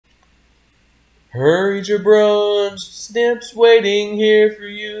Hurry, jabrons, Snip's waiting here for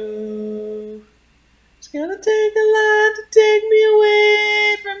you. It's gonna take a lot to take me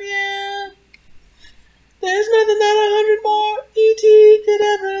away from you. There's nothing that 100 more E.T. could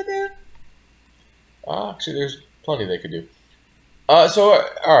ever do. Actually, there's plenty they could do.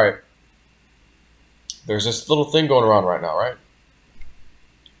 Alright. There's this little thing going around right now, right?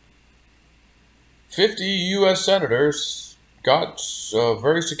 50 U.S. senators got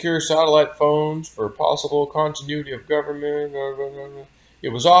very secure satellite phones for possible continuity of government. It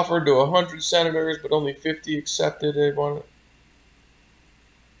was offered to 100 senators, but only 50 accepted it.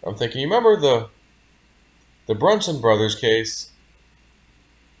 I'm thinking, you remember the Brunson brothers case?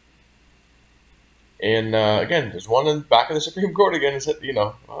 And again, there's one in the back of the Supreme Court again. It said, we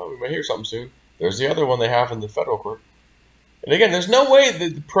might hear something soon. There's the other one they have in the federal court. And again, there's no way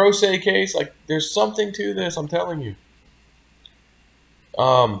that the pro se case, like, there's something to this, I'm telling you.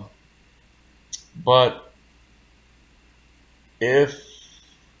 But if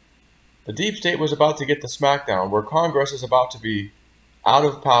the deep state was about to get the smackdown, where Congress is about to be out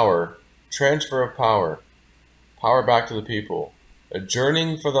of power, transfer of power, power back to the people,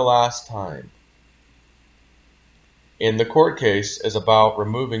 adjourning for the last time, and the court case is about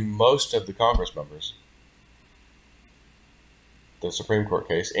removing most of the Congress members. The Supreme Court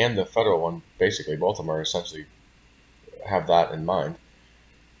case and the federal one, basically, both of them are essentially have that in mind.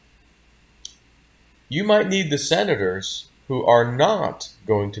 You might need the senators who are not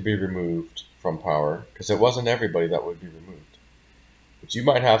going to be removed from power, because it wasn't everybody that would be removed. But you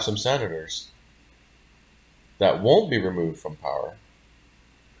might have some senators that won't be removed from power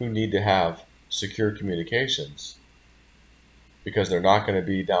who need to have secure communications, because they're not going to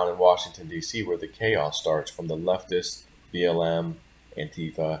be down in Washington, D.C., where the chaos starts from the leftist BLM,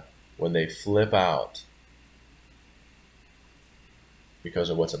 Antifa, when they flip out because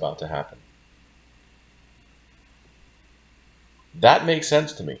of what's about to happen. That makes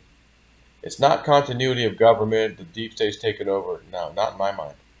sense to me. It's not continuity of government, the deep state's taken over. No, not in my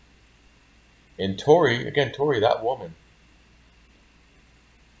mind. And Tory, that woman,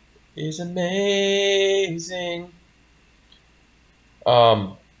 is amazing.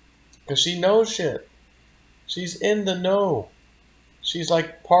 Because she knows shit. She's in the know. She's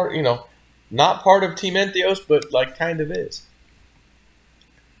like part, not part of Team Entheos, but like kind of is.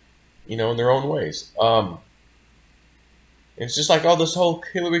 In their own ways. It's just like, this whole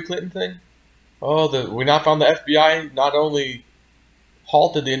Hillary Clinton thing. We now found the FBI not only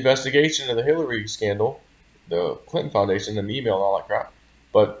halted the investigation of the Hillary scandal, the Clinton Foundation and the email and all that crap,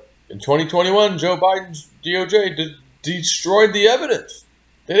 but in 2021, Joe Biden's DOJ destroyed the evidence.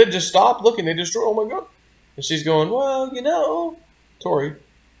 They didn't just stop looking, they destroyed, oh my God. And she's going, well, Tory,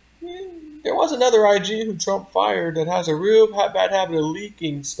 there was another IG who Trump fired that has a real bad habit of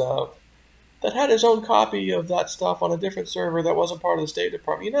leaking stuff, that had his own copy of that stuff on a different server that wasn't part of the State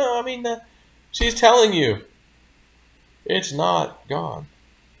Department. She's telling you it's not gone.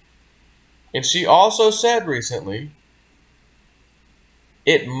 And she also said recently,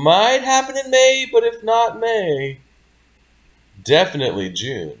 it might happen in May, but if not May, definitely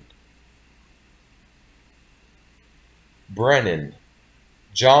June. Brennan,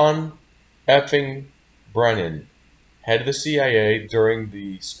 John effing Brennan, head of the CIA during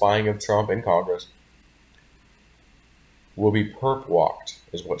the spying of Trump in Congress, will be perp walked,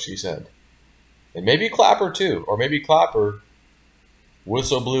 is what she said. And maybe Clapper too, or maybe Clapper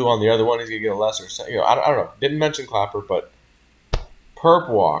whistle blew on the other one. He's gonna get a lesser. I don't know. Didn't mention Clapper, but perp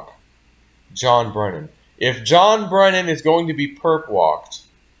walk John Brennan. If John Brennan is going to be perp walked,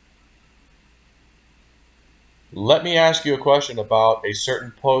 let me ask you a question about a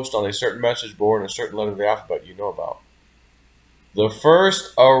certain post on a certain message board and a certain letter of the alphabet you know about. The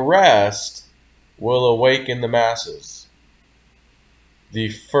first arrest will awaken the masses. The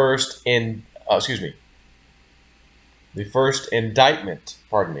first indictment,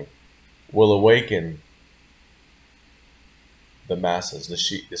 will awaken the masses, the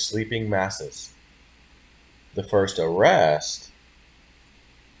sleeping masses. The first arrest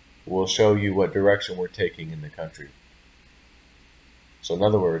will show you what direction we're taking in the country. So in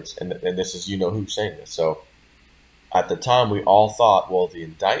other words, and this is who's saying this. So at the time we all thought, well, the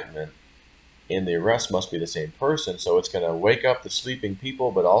indictment and the arrest must be the same person, so it's going to wake up the sleeping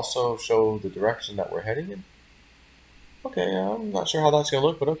people but also show the direction that we're heading in. Okay, I'm not sure how that's going to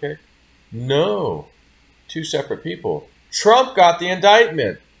look, but okay. No, two separate people. Trump got the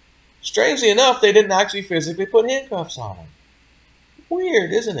indictment. Strangely enough, they didn't actually physically put handcuffs on him.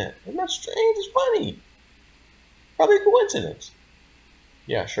 Weird, isn't it? Isn't that strange? It's funny. Probably a coincidence.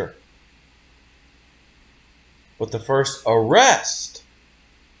 Yeah, sure. But the first arrest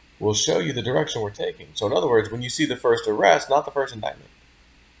will show you the direction we're taking. So in other words, when you see the first arrest, not the first indictment,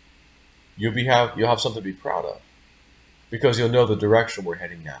 you'll have something to be proud of, because you'll know the direction we're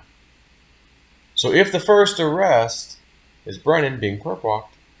heading now. So if the first arrest is Brennan being perp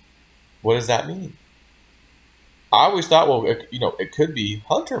walked, what does that mean? I always thought, well, it could be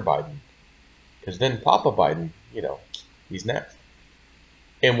Hunter Biden, because then Papa Biden, he's next.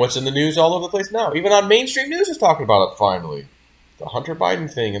 And what's in the news all over the place now? Even on mainstream news is talking about it finally. The Hunter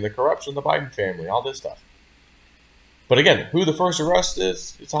Biden thing and the corruption of the Biden family, all this stuff. But again, who the first arrest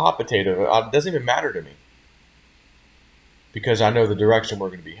is, it's a hot potato. It doesn't even matter to me, because I know the direction we're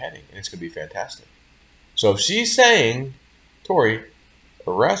going to be heading, and it's going to be fantastic. So if she's saying, Tori,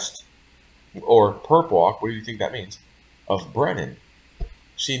 arrest or perp walk, what do you think that means, of Brennan?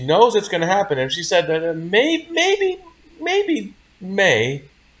 She knows it's going to happen, and she said that maybe May,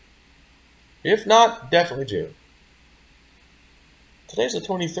 if not, definitely June. Today's the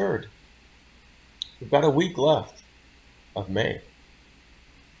 23rd. We've got a week left of May.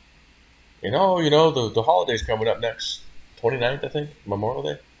 And the holiday's coming up next, 29th, I think, Memorial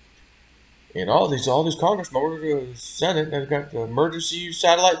Day. And all these Congress members, Senate, have got emergency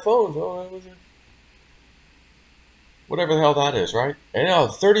satellite phones. Whatever the hell that is, right?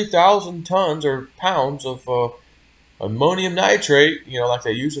 And 30,000 tons or pounds of ammonium nitrate, like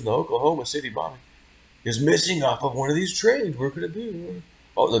they used in the Oklahoma City bombing, is missing off of one of these trains. Where could it be?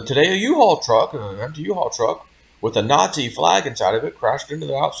 Oh, today a U-Haul truck, an empty U-Haul truck with a Nazi flag inside of it, crashed into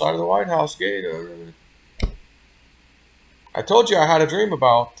the outside of the White House gate. I told you I had a dream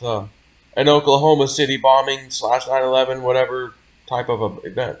about an Oklahoma City bombing / 9/11, whatever type of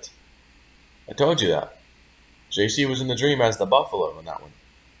event. I told you that. JC was in the dream as the buffalo in that one.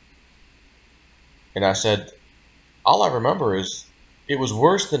 And I said, all I remember is it was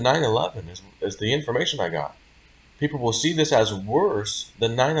worse than 9/11 is the information I got. People will see this as worse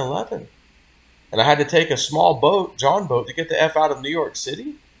than 9/11. And I had to take a small boat, John boat, to get the F out of New York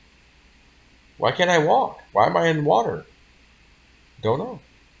City? Why can't I walk? Why am I in water? Don't know.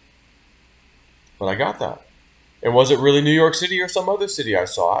 But I got that. And was it really New York City or some other city I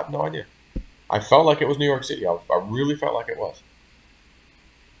saw? I have no idea. I felt like it was New York City. I really felt like it was.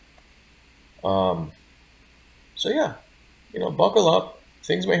 So yeah, buckle up.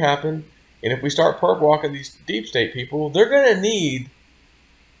 Things may happen. And if we start perp walking these deep state people, they're going to need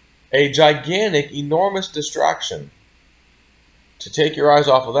a gigantic, enormous distraction to take your eyes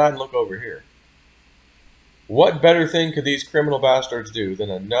off of that and look over here. What better thing could these criminal bastards do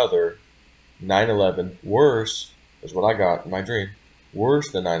than another 9/11? Worse is what I got in my dream. Worse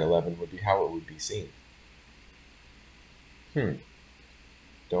than 9/11 would be how it would be seen.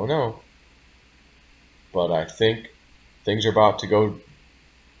 Don't know. But I think things are about to go,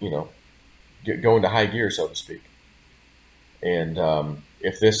 go into high gear, so to speak. And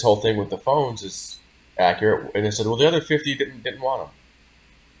if this whole thing with the phones is accurate, and they said, well, the other 50 didn't want them.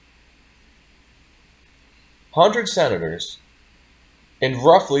 100 senators, and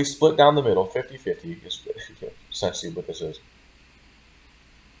roughly split down the middle, 50-50, is essentially what this is.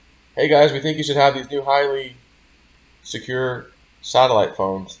 Hey guys, we think you should have these new highly secure satellite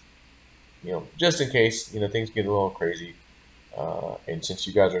phones, just in case, things get a little crazy. And since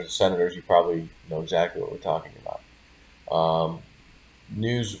you guys are senators, you probably know exactly what we're talking about.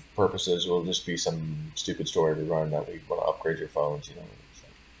 News purposes will just be some stupid story we run that we want to upgrade your phones,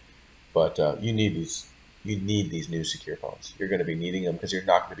 But you need these. You need these new secure phones. You're going to be needing them because you're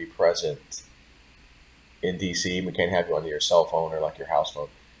not going to be present in DC. We can't have you on your cell phone or like your house phone.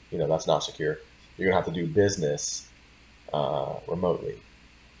 That's not secure. You're going to have to do business remotely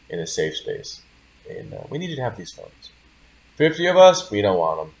in a safe space. And we need you to have these phones. 50 of us, we don't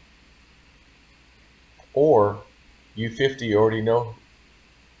want them. Or you 50 already know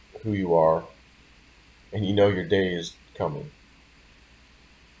who you are and you know your day is coming.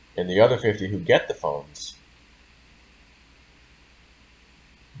 And the other 50 who get the phones,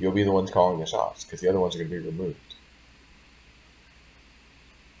 you'll be the ones calling the shots because the other ones are going to be removed.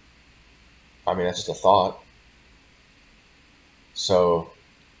 I mean, that's just a thought. So,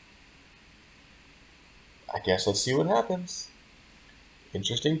 I guess let's see what happens.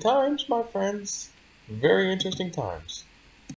 Interesting times, my friends. Very interesting times.